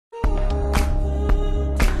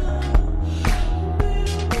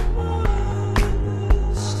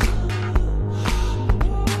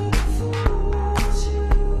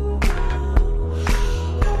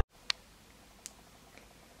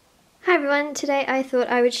everyone, today I thought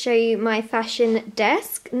I would show you my fashion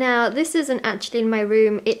desk. Now this isn't actually in my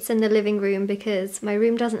room, it's in the living room because my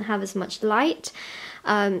room doesn't have as much light,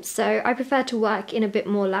 so I prefer to work in a bit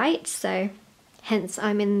more light, so hence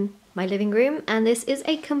I'm in my living room, and this is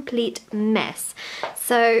a complete mess.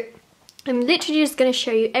 So I'm literally just going to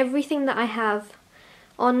show you everything that I have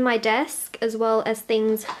on my desk as well as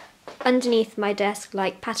things underneath my desk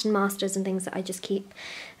like pattern masters and things that I just keep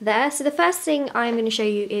there. So the first thing I'm going to show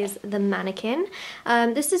you is the mannequin.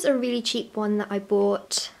 This is a really cheap one that I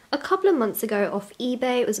bought a couple of months ago off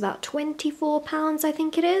eBay. It was about £24 I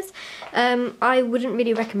think it is. I wouldn't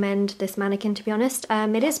really recommend this mannequin, to be honest.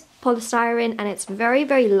 It is polystyrene and it's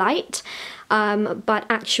very light, but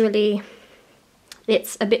actually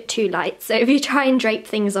it's a bit too light, so if you try and drape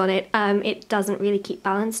things on it, it doesn't really keep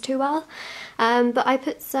balance too well. But I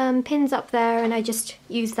put some pins up there and I just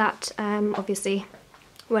use that obviously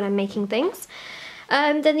when I'm making things.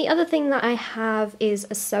 Then the other thing that I have is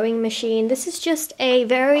a sewing machine. This is just a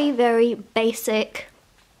very basic,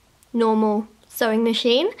 normal sewing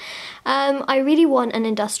machine. I really want an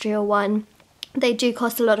industrial one. They do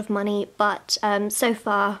cost a lot of money, but so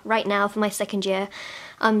far, right now, for my second year,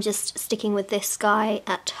 I'm just sticking with this guy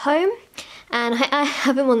at home. And I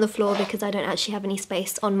have him on the floor because I don't actually have any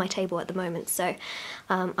space on my table at the moment, so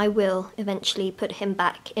I will eventually put him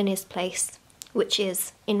back in his place, which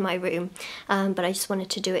is in my room, but I just wanted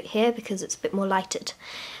to do it here because it's a bit more lighted.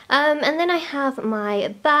 And then I have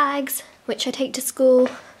my bags, which I take to school.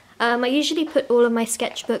 I usually put all of my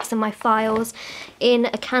sketchbooks and my files in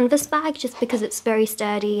a canvas bag just because it's very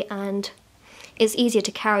sturdy and it's easier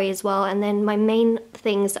to carry as well. And then my main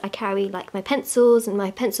things that I carry, like my pencils and my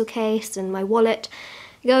pencil case and my wallet,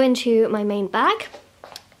 go into my main bag.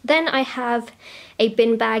 Then I have a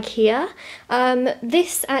bin bag here.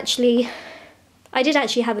 This actually, I did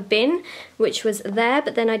actually have a bin which was there,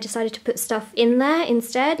 but then I decided to put stuff in there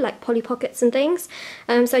instead, like Polly Pockets and things.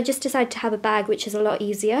 So I just decided to have a bag, which is a lot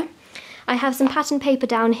easier. I have some pattern paper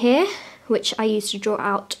down here, which I use to draw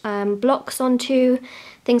out blocks onto,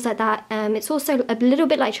 things like that. It's also a little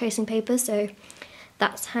bit like tracing paper, so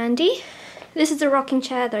that's handy. This is a rocking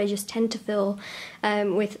chair that I just tend to fill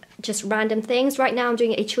with just random things. Right now I'm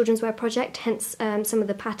doing a children's wear project, hence some of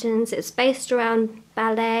the patterns. It's based around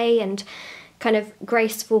ballet and kind of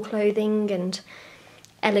graceful clothing and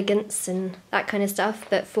elegance and that kind of stuff,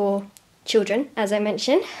 but for children, as I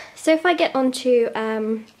mentioned. So if I get onto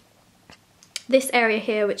this area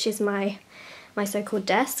here, which is my so-called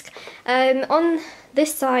desk, on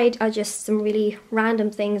this side are just some really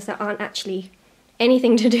random things that aren't actually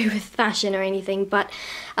anything to do with fashion or anything, but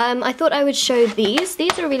I thought I would show these.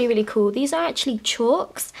 These are really cool. These are actually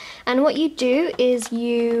chalks, and what you do is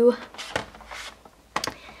you,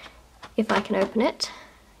 if I can open it,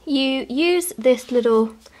 you use this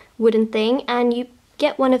little wooden thing and you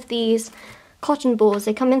get one of these cotton balls.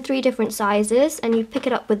 They come in 3 different sizes, and you pick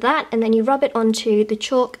it up with that and then you rub it onto the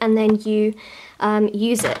chalk and then you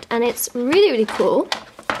use it, and it's really cool,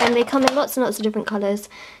 and they come in lots and lots of different colours.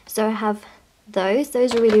 So I have those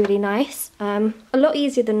are really nice, a lot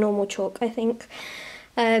easier than normal chalk, I think,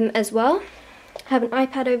 as well. I have an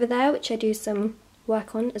iPad over there which I do some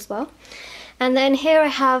work on as well, and then here I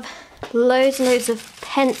have loads and loads of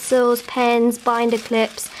pencils, pens, binder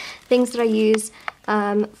clips, things that I use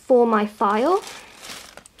for my file.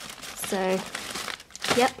 So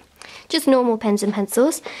yep, just normal pens and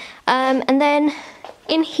pencils. And then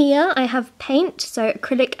in here I have paint, so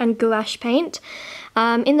acrylic and gouache paint.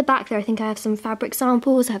 In the back there I think I have some fabric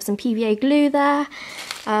samples, I have some PVA glue there.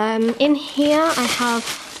 In here I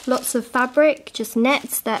have lots of fabric, just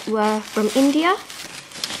nets that were from India.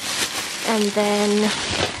 And then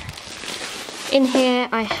in here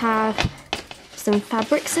I have some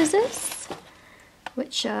fabric scissors,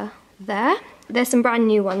 which are there. There's some brand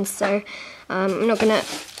new ones, so I'm not going to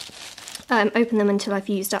open them until I've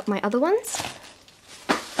used up my other ones.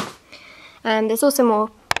 There's also more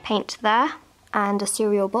paint there, and a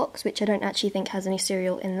cereal box, which I don't actually think has any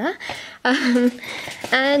cereal in there.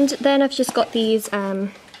 And then I've just got these are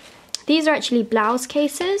actually blouse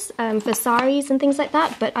cases for saris and things like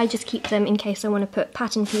that, but I just keep them in case I want to put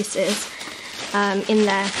pattern pieces in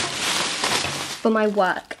there for my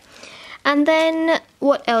work. And then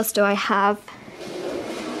what else do I have?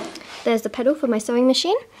 There's the pedal for my sewing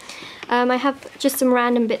machine. I have just some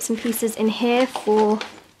random bits and pieces in here for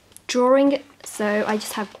drawing, so I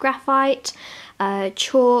just have graphite,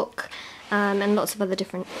 chalk, and lots of other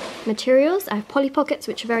different materials. I have Polly Pockets,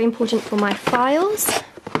 which are very important for my files.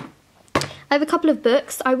 I have a couple of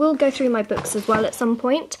books. I will go through my books as well at some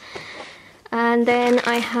point. And then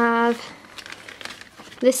I have,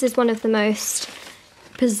 this is one of the most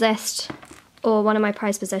possessed or one of my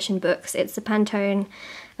prized possession books. It's the Pantone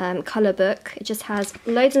colour book. It just has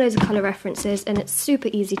loads and loads of colour references and it's super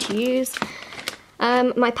easy to use.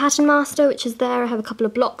 My Pattern Master, which is there, I have a couple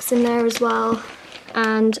of blocks in there as well,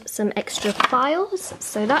 and some extra files,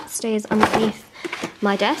 so that stays underneath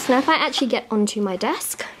my desk. Now if I actually get onto my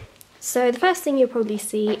desk, so the first thing you'll probably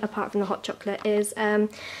see apart from the hot chocolate is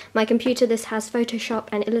my computer. This has Photoshop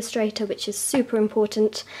and Illustrator, which is super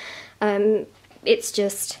important. It's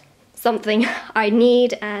just something I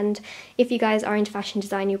need, and if you guys are into fashion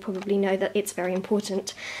design, you probably know that it's very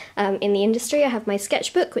important in the industry. I have my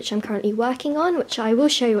sketchbook, which I'm currently working on, which I will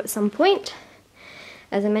show you at some point.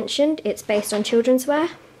 As I mentioned, it's based on children's wear,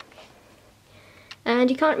 and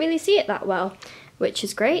you can't really see it that well, which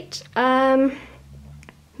is great.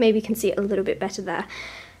 Maybe you can see it a little bit better there.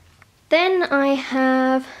 Then I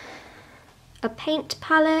have a paint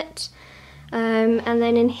palette, and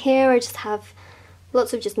then in here I just have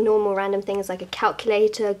lots of just normal random things like a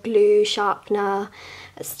calculator, glue, sharpener,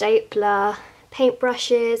 a stapler,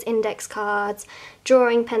 paintbrushes, index cards,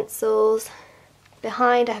 drawing pencils.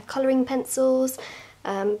 Behind I have colouring pencils,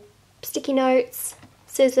 sticky notes,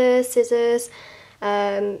 scissors,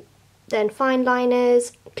 then fine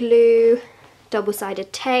liners, glue,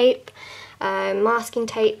 double-sided tape, masking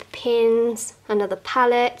tape, pins, another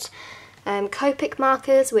palette, Copic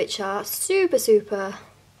markers, which are super,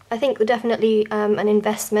 I think they're definitely an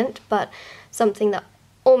investment, but something that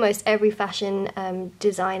almost every fashion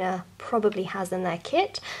designer probably has in their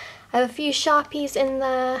kit. I have a few Sharpies in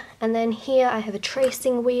there, and then here I have a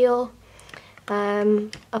tracing wheel,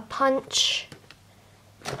 a punch,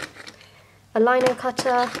 a lino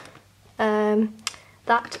cutter.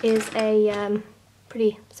 That is a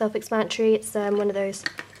pretty self-explanatory. It's one of those,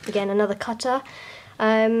 again, another cutter.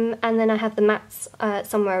 And then I have the mats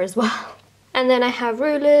somewhere as well. And then I have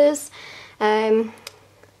rulers.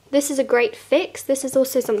 This is a great fix. This is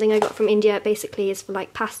also something I got from India. It basically is for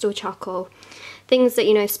like pastel charcoal. Things that,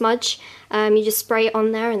 you know, smudge. You just spray it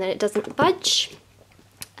on there and then it doesn't budge.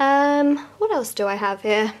 What else do I have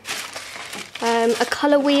here? A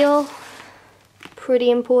colour wheel.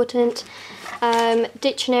 Pretty important.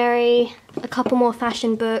 Dictionary, a couple more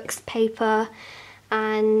fashion books, paper,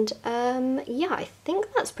 and yeah, I think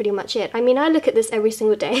that's pretty much it. I mean, I look at this every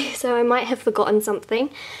single day, so I might have forgotten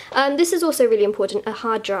something. This is also really important, a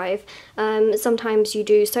hard drive. Sometimes you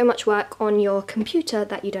do so much work on your computer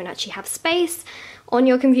that you don't actually have space on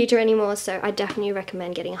your computer anymore, so I definitely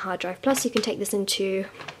recommend getting a hard drive. Plus you can take this into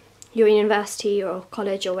your university or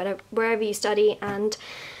college or whatever, wherever you study, and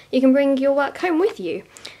you can bring your work home with you.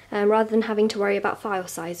 Rather than having to worry about file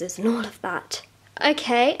sizes and all of that.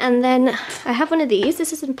 Okay, and then I have one of these.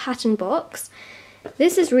 This is a pattern box.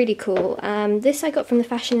 This is really cool. This I got from the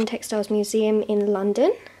Fashion and Textiles Museum in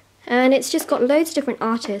London, and it's just got loads of different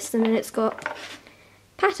artists, and then it's got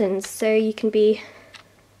patterns, so you can be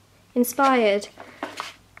inspired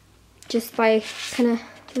just by kind of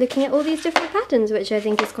looking at all these different patterns, which I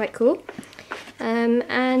think is quite cool.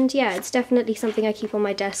 And yeah, it's definitely something I keep on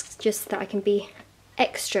my desk just so that I can be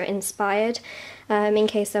extra inspired in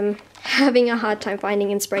case I'm having a hard time finding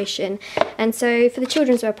inspiration. And so for the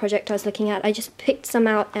children's wear project I was looking at, I just picked some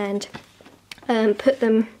out and put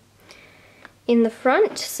them in the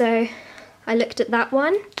front. So I looked at that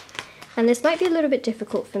one, and this might be a little bit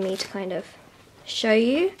difficult for me to kind of show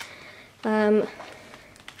you. But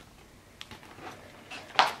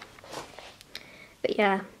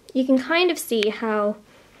yeah, you can kind of see how,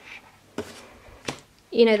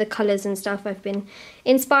 you know, the colours and stuff I've been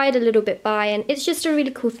inspired a little bit by, and it's just a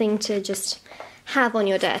really cool thing to just have on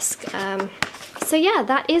your desk. So yeah,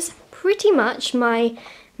 that is pretty much my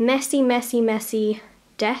messy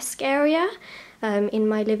desk area in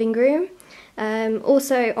my living room.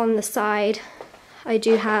 Also on the side I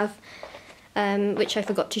do have, which I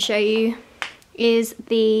forgot to show you, is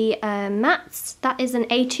the mats. That is an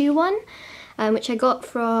A2 one, which I got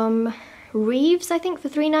from Reeves, I think, for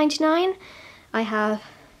 $3.99. I have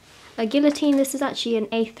a guillotine. This is actually an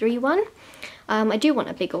A3 one. I do want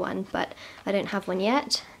a bigger one, but I don't have one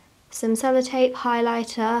yet. Some sellotape,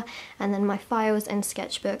 highlighter, and then my files and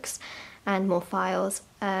sketchbooks and more files.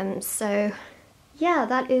 So yeah,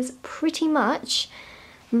 that is pretty much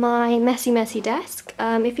my messy desk.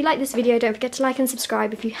 If you like this video, don't forget to like and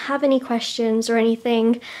subscribe. If you have any questions or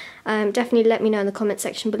anything, definitely let me know in the comment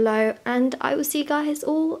section below, and I will see you guys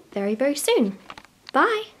all very soon.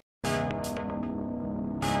 Bye!